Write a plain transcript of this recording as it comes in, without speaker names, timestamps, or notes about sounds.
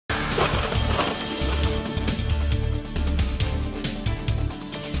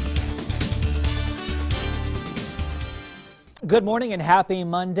Good morning and happy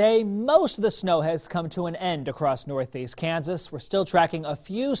Monday. Most of the snow has come to an end across northeast Kansas. We're still tracking a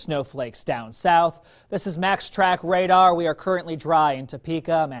few snowflakes down south. This is Max Track Radar. We are currently dry in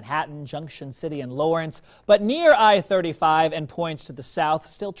Topeka, Manhattan, Junction City, and Lawrence, but near I-35 and points to the south,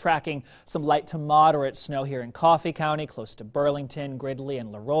 still tracking some light to moderate snow here in Coffee County, close to Burlington, Gridley,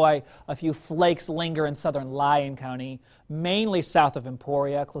 and Leroy. A few flakes linger in southern Lyon County, mainly south of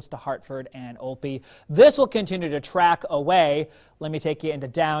Emporia, close to Hartford and Olpe. This will continue to track away. Let me take you into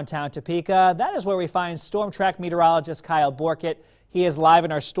downtown Topeka. That is where we find Storm Track meteorologist Kyle Borkett. He is live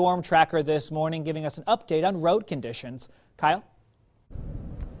in our storm tracker this morning, giving us an update on road conditions. Kyle?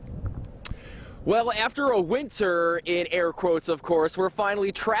 Well, after a winter, in air quotes, of course, we're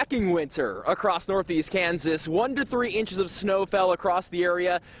finally tracking winter across northeast Kansas. 1 to 3 inches of snow fell across the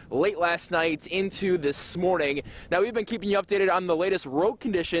area late last night into this morning. Now, we've been keeping you updated on the latest road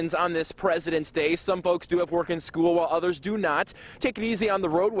conditions on this President's Day. Some folks do have work in school while others do not. Take it easy on the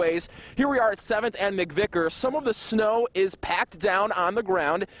roadways. Here we are at 7th and McVicker. Some of the snow is packed down on the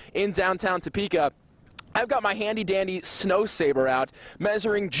ground in downtown Topeka. I've got my handy-dandy snow saber out,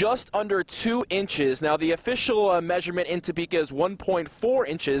 measuring just under 2 inches. Now, the official measurement in Topeka is 1.4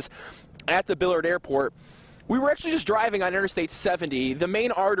 inches at the Billard Airport. We were actually just driving on Interstate 70. The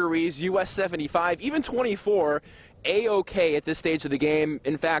main arteries, US 75, even 24, A-OK at this stage of the game.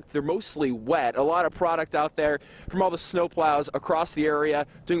 In fact, they're mostly wet. A lot of product out there from all the snowplows across the area,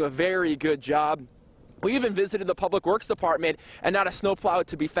 doing a very good job. We even visited the Public Works Department, and not a snowplow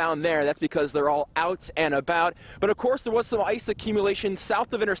to be found there. That's because they're all out and about. But of course, there was some ice accumulation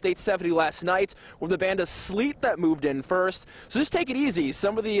south of Interstate 70 last night with the band of sleet that moved in first. So just take it easy.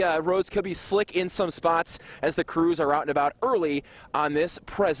 Some of the roads could be slick in some spots as the crews are out and about early on this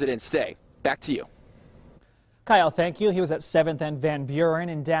President's Day. Back to you. Kyle, thank you. He was at 7th and Van Buren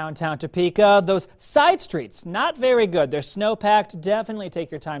in downtown Topeka. Those side streets, not very good. They're snow-packed. Definitely take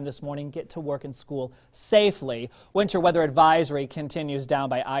your time this morning. Get to work and school safely. Winter weather advisory continues down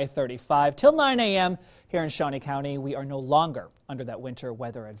by I-35 till 9 a.m. Here in Shawnee County, we are no longer under that winter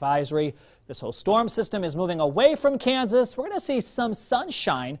weather advisory. This whole storm system is moving away from Kansas. We're going to see some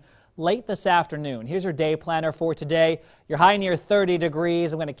sunshine late this afternoon. Here's your day planner for today. Your high near 30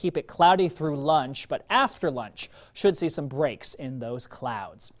 degrees. I'm going to keep it cloudy through lunch, but after lunch should see some breaks in those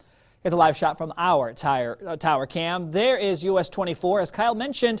clouds. Here's a live shot from our tower cam. There is US 24. As Kyle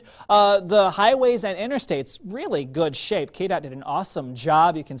mentioned, the highways and interstates, really good shape. KDOT did an awesome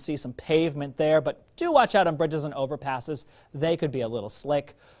job. You can see some pavement there, but do watch out on bridges and overpasses. They could be a little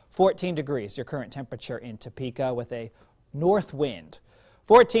slick. 14 degrees, your current temperature in Topeka with a north wind.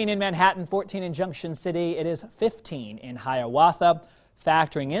 14 in Manhattan, 14 in Junction City. It is 15 in Hiawatha.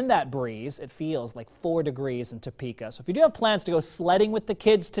 Factoring in that breeze, it feels like 4 degrees in Topeka. So if you do have plans to go sledding with the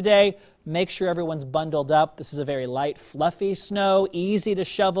kids today, make sure everyone's bundled up. This is a very light, fluffy snow, easy to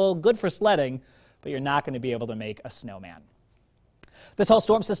shovel, good for sledding, but you're not going to be able to make a snowman. This whole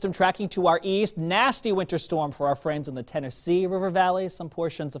storm system tracking to our east. Nasty winter storm for our friends in the Tennessee River Valley. Some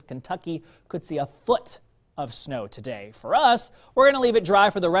portions of Kentucky could see a foot of snow today. For us, we're going to leave it dry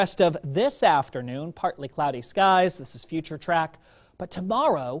for the rest of this afternoon. Partly cloudy skies. This is future track. But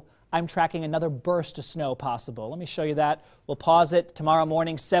tomorrow, I'm tracking another burst of snow possible. Let me show you that. We'll pause it tomorrow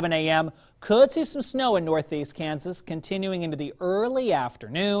morning, 7 a.m. Could see some snow in northeast Kansas, continuing into the early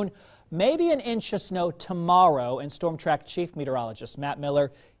afternoon. Maybe an inch of snow tomorrow. And Storm Track Chief Meteorologist Matt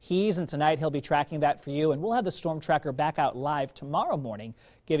Miller, he's in tonight. He'll be tracking that for you. And we'll have the Storm Tracker back out live tomorrow morning,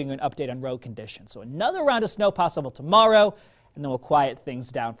 giving you an update on road conditions. So another round of snow possible tomorrow, and then we'll quiet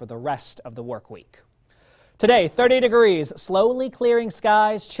things down for the rest of the work week. Today, 30 degrees, slowly clearing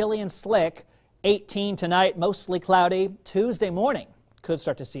skies, chilly and slick. 18 tonight, mostly cloudy. Tuesday morning, could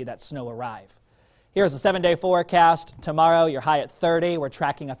start to see that snow arrive. Here's the 7-day forecast. Tomorrow, you're high at 30. We're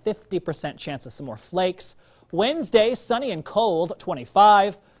tracking a 50% chance of some more flakes. Wednesday, sunny and cold,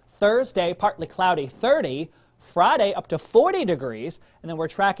 25. Thursday, partly cloudy, 30. Friday, up to 40 degrees. And then we're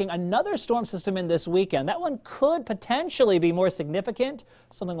tracking another storm system in this weekend. That one could potentially be more significant.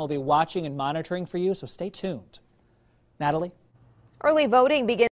 Something we'll be watching and monitoring for you, so stay tuned. Natalie? Early voting begins